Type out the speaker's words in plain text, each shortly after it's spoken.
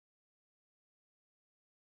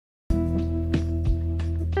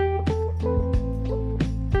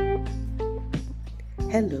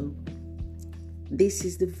Hello, this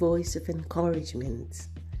is the voice of encouragement.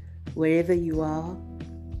 Wherever you are,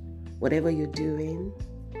 whatever you're doing,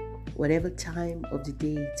 whatever time of the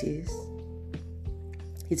day it is,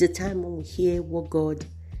 it's a time when we hear what God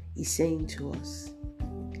is saying to us.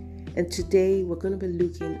 And today we're going to be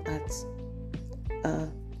looking at a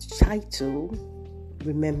title,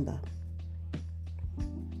 Remember.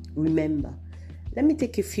 Remember. Let me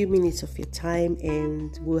take a few minutes of your time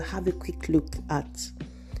and we'll have a quick look at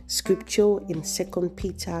scripture in 2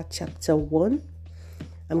 Peter chapter 1.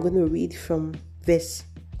 I'm going to read from verse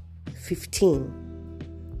 15.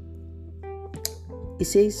 It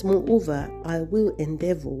says, "Moreover, I will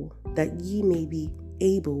endeavor that ye may be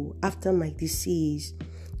able, after my decease,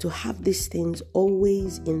 to have these things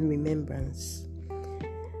always in remembrance.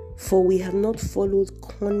 For we have not followed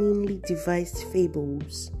cunningly devised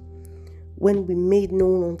fables, when we made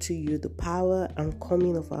known unto you the power and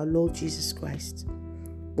coming of our Lord Jesus Christ,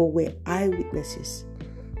 but were eyewitnesses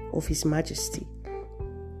of his majesty."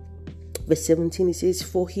 Verse 17, it says,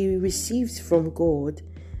 "For he received from God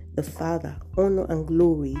the Father honor and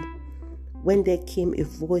glory, when there came a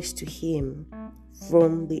voice to him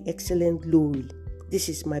from the excellent glory, This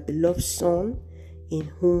is my beloved Son, in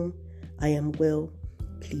whom I am well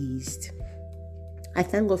pleased." I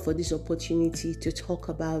thank God for this opportunity to talk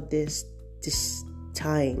about this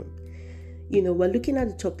time. We're looking at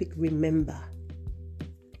the topic, remember.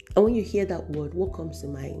 And when you hear that word, what comes to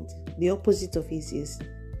mind? The opposite of it is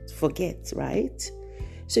forget, right?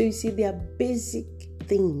 So you see, there are basic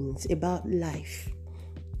things about life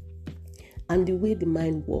and the way the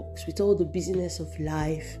mind works with all the business of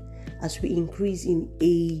life. As we increase in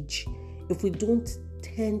age, if we don't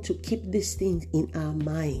tend to keep these things in our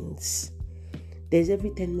minds, there's every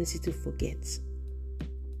tendency to forget.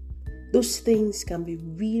 Those things can be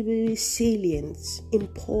really salient,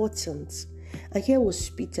 important. And here was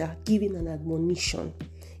Peter giving an admonition.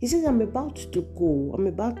 He says, I'm about to go.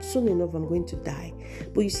 Soon enough, I'm going to die.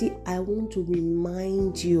 But you see, I want to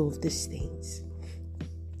remind you of these things.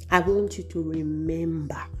 I want you to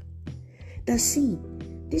remember that, see,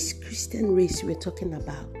 this Christian race we're talking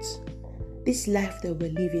about, this life that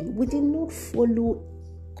we're living, we did not follow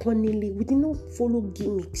cunningly, we did not follow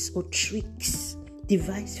gimmicks or tricks,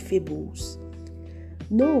 devised fables.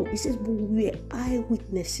 No, it says, but we were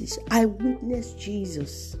eyewitnesses. I witnessed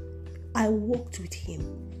Jesus. I walked with him.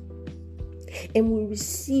 And we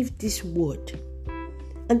received this word.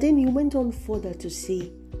 And then he went on further to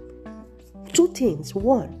say two things.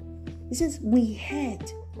 One, he says, we heard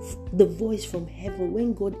the voice from heaven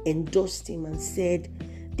when God endorsed him and said,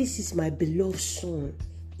 "This is my beloved Son,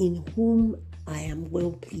 in whom I am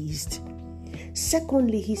well pleased."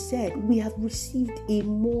 Secondly, he said, we have received a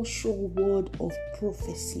more sure word of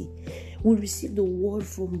prophecy. We received the word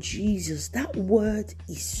from Jesus. That word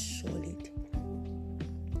is solid.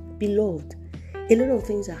 Beloved, a lot of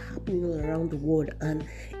things are happening all around the world, and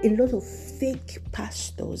a lot of fake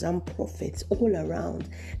pastors and prophets all around.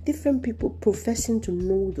 Different people professing to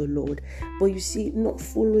know the Lord, but you see, not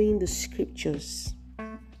following the scriptures.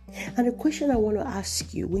 And the question I want to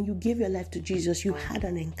ask you, when you gave your life to Jesus, you had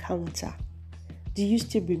an encounter. Do you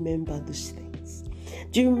still remember those things?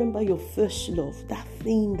 Do you remember your first love? That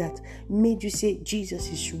thing that made you say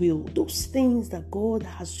Jesus is real. Those things that God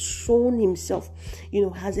has shown himself,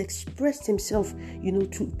 has expressed himself,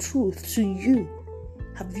 to truth, to you.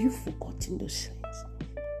 Have you forgotten those things?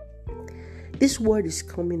 This word is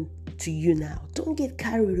coming to you now. Don't get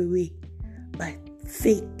carried away by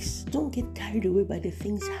fakes. Don't get carried away by the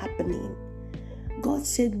things happening. God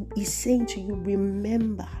said, he's saying to you,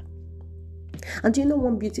 remember. And do you know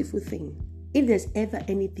one beautiful thing? If there's ever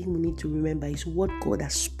anything we need to remember, is what God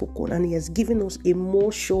has spoken, and he has given us a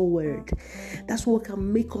more sure word. That's what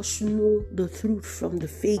can make us know the truth from the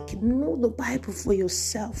fake. Know the Bible for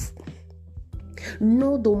yourself.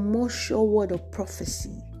 Know the more sure word of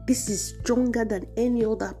prophecy. This is stronger than any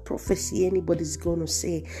other prophecy anybody's going to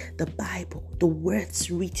say. The Bible, the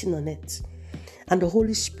words written on it. And the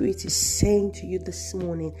Holy Spirit is saying to you this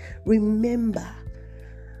morning, remember,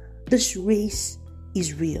 this race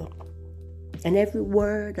is real. And every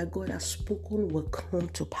word that God has spoken will come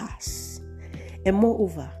to pass. And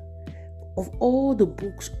moreover, of all the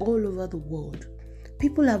books all over the world,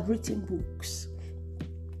 people have written books.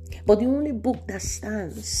 But the only book that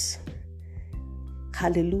stands,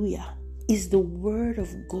 hallelujah, is the word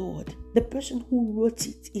of God. The person who wrote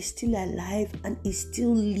it is still alive and is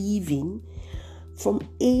still living from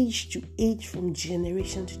age to age, from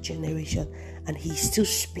generation to generation. And he's still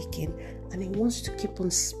speaking. And he wants to keep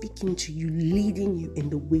on speaking to you, leading you in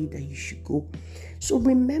the way that you should go. So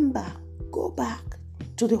remember, go back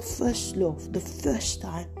to the first love, the first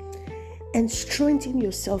time, and strengthen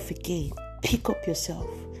yourself again. Pick up yourself.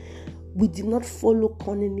 We did not follow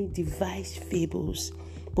cunningly devised fables,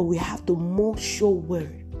 but we have the more sure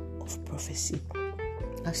word of prophecy.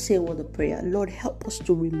 I say a word of prayer. Lord, help us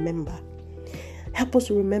to remember. Help us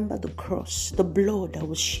to remember the cross, the blood that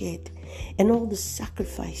was shed, and all the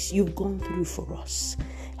sacrifice you've gone through for us.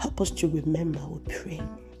 Help us to remember, we pray,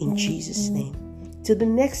 in Jesus' name. Till the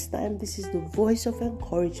next time, this is the voice of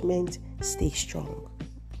encouragement. Stay strong.